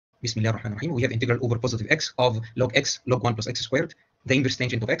Bismillah ar-Rahman ar-Rahim. We have integral over positive x of log x log 1 plus x squared, the inverse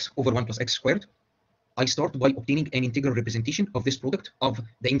tangent of x over 1 plus x squared. I start by obtaining an integral representation of this product of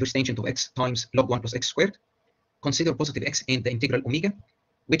the inverse tangent of x times log 1 plus x squared. Consider positive x and the integral omega,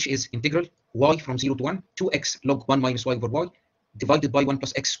 which is integral y from 0 to 1, 2x log 1 minus y over y, divided by 1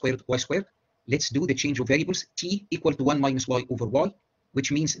 plus x squared y squared. Let's do the change of variables. T equal to 1 minus y over y,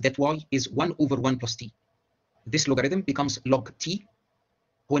 which means that y is 1 over 1 plus t. This logarithm becomes log t.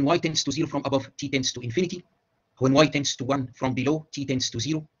 When y tends to 0 from above, t tends to infinity. When y tends to 1 from below, t tends to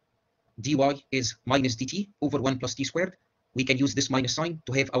 0. dy is minus dt over 1 plus t squared. We can use this minus sign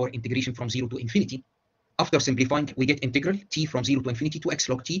to have our integration from 0 to infinity. After simplifying, we get integral t from 0 to infinity to x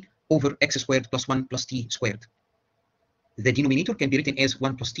log t over x squared plus 1 plus t squared. The denominator can be written as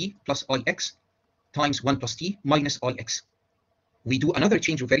 1 plus t plus ix times 1 plus t minus ix. We do another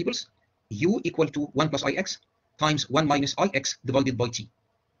change of variables. U equal to 1 plus ix times 1 minus ix divided by t,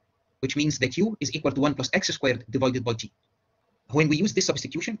 which means that u is equal to 1 plus x squared divided by t. When we use this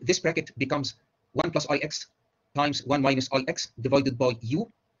substitution, this bracket becomes 1 plus ix times 1 minus ix divided by u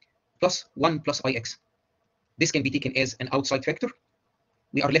plus 1 plus ix. This can be taken as an outside factor.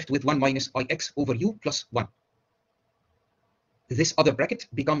 We are left with 1 minus ix over u plus 1. This other bracket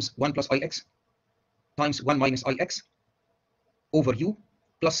becomes 1 plus ix times 1 minus ix over u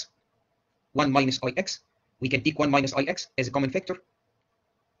plus 1 minus ix. We can take 1 minus ix as a common factor.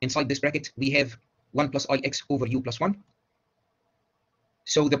 Inside this bracket, we have 1 plus ix over u plus 1.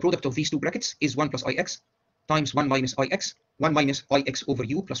 So the product of these two brackets is 1 plus ix times 1 minus ix over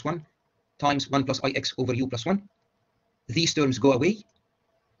u plus 1 times 1 plus ix over u plus 1. These terms go away.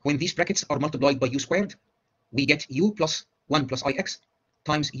 When these brackets are multiplied by u squared, we get u plus 1 plus ix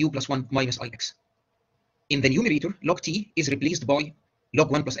times u plus 1 minus ix. In the numerator, log t is replaced by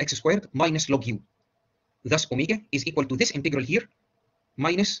log 1 plus x squared minus log u. Thus, omega is equal to this integral here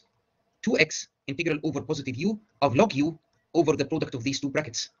minus 2x integral over positive u of log u over the product of these two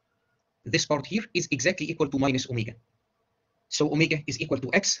brackets. This part here is exactly equal to minus omega. So omega is equal to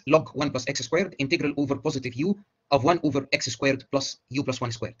x log 1 plus x squared integral over positive u of 1 over x squared plus u plus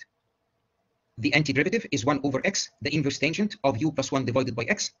 1 squared. The antiderivative is 1 over x, the inverse tangent of u plus 1 divided by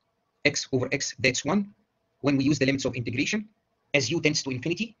x over x, that's 1. When we use the limits of integration, as u tends to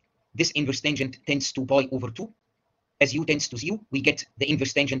infinity, this inverse tangent tends to pi over 2. As u tends to 0, we get the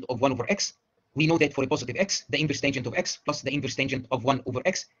inverse tangent of 1 over x. We know that for a positive x, the inverse tangent of x plus the inverse tangent of 1 over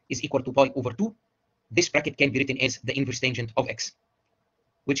x is equal to pi over 2. This bracket can be written as the inverse tangent of x,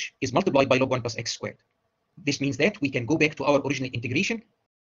 which is multiplied by log 1 plus x squared. This means that we can go back to our original integration.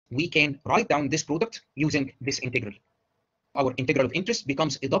 We can write down this product using this integral. Our integral of interest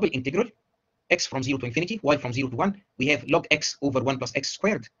becomes a double integral, x from 0 to infinity, y from 0 to 1. We have log x over 1 plus x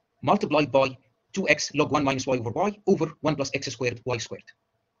squared multiplied by 2x log 1 minus y over y over 1 plus x squared y squared.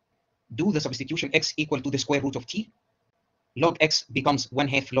 Do the substitution x equal to the square root of t. Log x becomes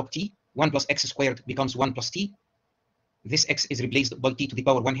 1/2 log t. 1 plus x squared becomes 1 plus t. This x is replaced by t to the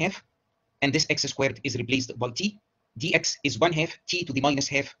power 1/2, and this x squared is replaced by t. Dx is 1/2 t to the minus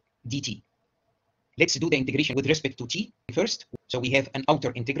half dt. Let's do the integration with respect to t first. So we have an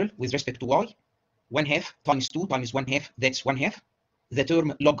outer integral with respect to y. 1/2 times 2 times 1/2, that's 1/2. The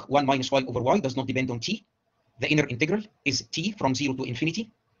term log 1 minus y over y does not depend on t. The inner integral is t from 0 to infinity,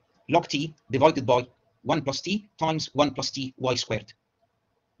 log t divided by 1 plus t times 1 plus t y squared.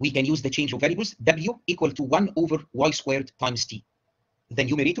 We can use the change of variables, w equal to 1 over y squared times t. The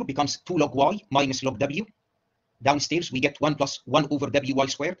numerator becomes 2 log y minus log w. Downstairs, we get 1 plus 1 over wy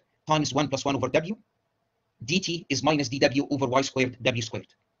squared times 1 plus 1 over w. dt is minus dw over y squared w squared.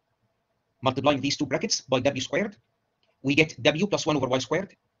 Multiplying these two brackets by w squared, we get w plus 1 over y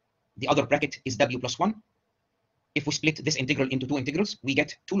squared. The other bracket is w plus 1. If we split this integral into two integrals, we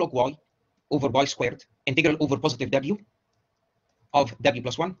get 2 log y over y squared integral over positive w of w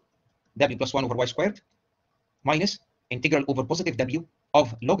plus 1 over y squared minus integral over positive w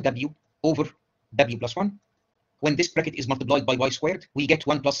of log w over w plus 1. When this bracket is multiplied by y squared, we get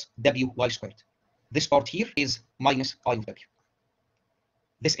 1 plus wy squared. This part here is minus I of w.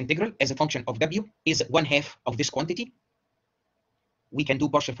 This integral as a function of w is 1/2 of this quantity. We can do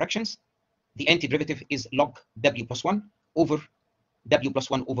partial fractions. The antiderivative is log w plus 1 over w plus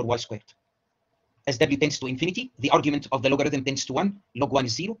 1 over y squared. As w tends to infinity, the argument of the logarithm tends to 1, log 1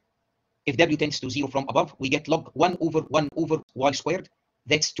 is 0. If w tends to 0 from above, we get log 1 over y squared,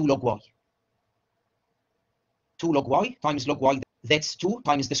 that's 2 log y. 2 log y times log y, that's 2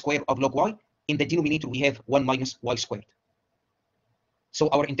 times the square of log y. In the denominator, we have 1 minus y squared. So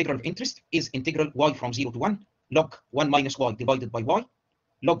our integral of interest is integral y from 0 to 1, log 1 minus y divided by y,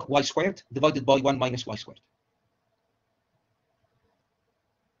 log y squared divided by 1 minus y squared.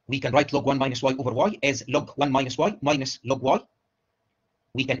 We can write log 1 minus y over y as log 1 minus y minus log y.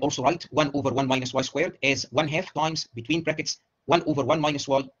 We can also write 1 over 1 minus y squared as 1/2 times, between brackets, 1 over 1 minus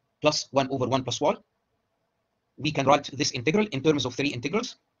y plus 1 over 1 plus y. We can write this integral in terms of 3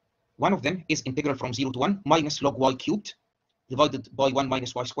 integrals. One of them is integral from 0 to 1 minus log y cubed divided by 1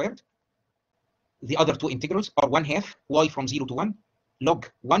 minus y squared. The other 2 integrals are 1/2 y from 0 to 1 log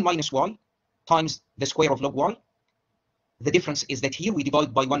 1 minus y times the square of log y. The difference is that here we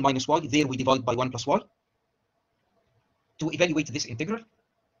divide by 1 minus y, there we divide by 1 plus y. To evaluate this integral,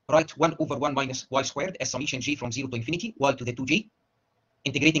 write 1 over 1 minus y squared as summation g from 0 to infinity y to the 2j.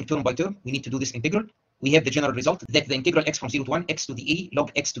 Integrating term by term, we need to do this integral. We have the general result that the integral x from 0 to 1, x to the a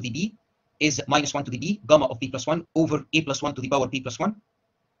log x to the b, is minus 1 to the b gamma of b plus 1 over a plus 1 to the power b plus 1.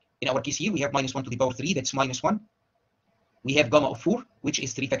 In our case here, we have minus 1 to the power 3, that's minus 1. We have gamma of 4, which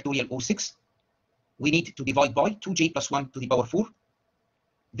is 3 factorial or 6. We need to divide by 2j plus 1 to the power 4.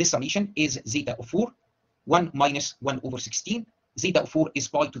 This summation is zeta of 4, 1 minus 1 over 16. Zeta of 4 is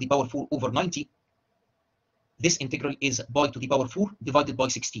pi to the power 4 over 90. This integral is pi to the power 4 divided by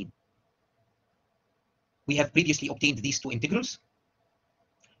 16. We have previously obtained these 2 integrals.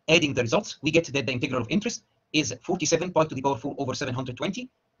 Adding the results, we get that the integral of interest is 47 pi to the power 4 over 720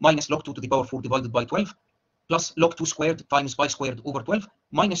 minus log 2 to the power 4 divided by 12 plus log 2 squared times pi squared over 12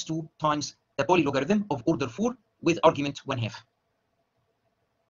 minus 2 times the polylogarithm of order 4 with argument 1/2.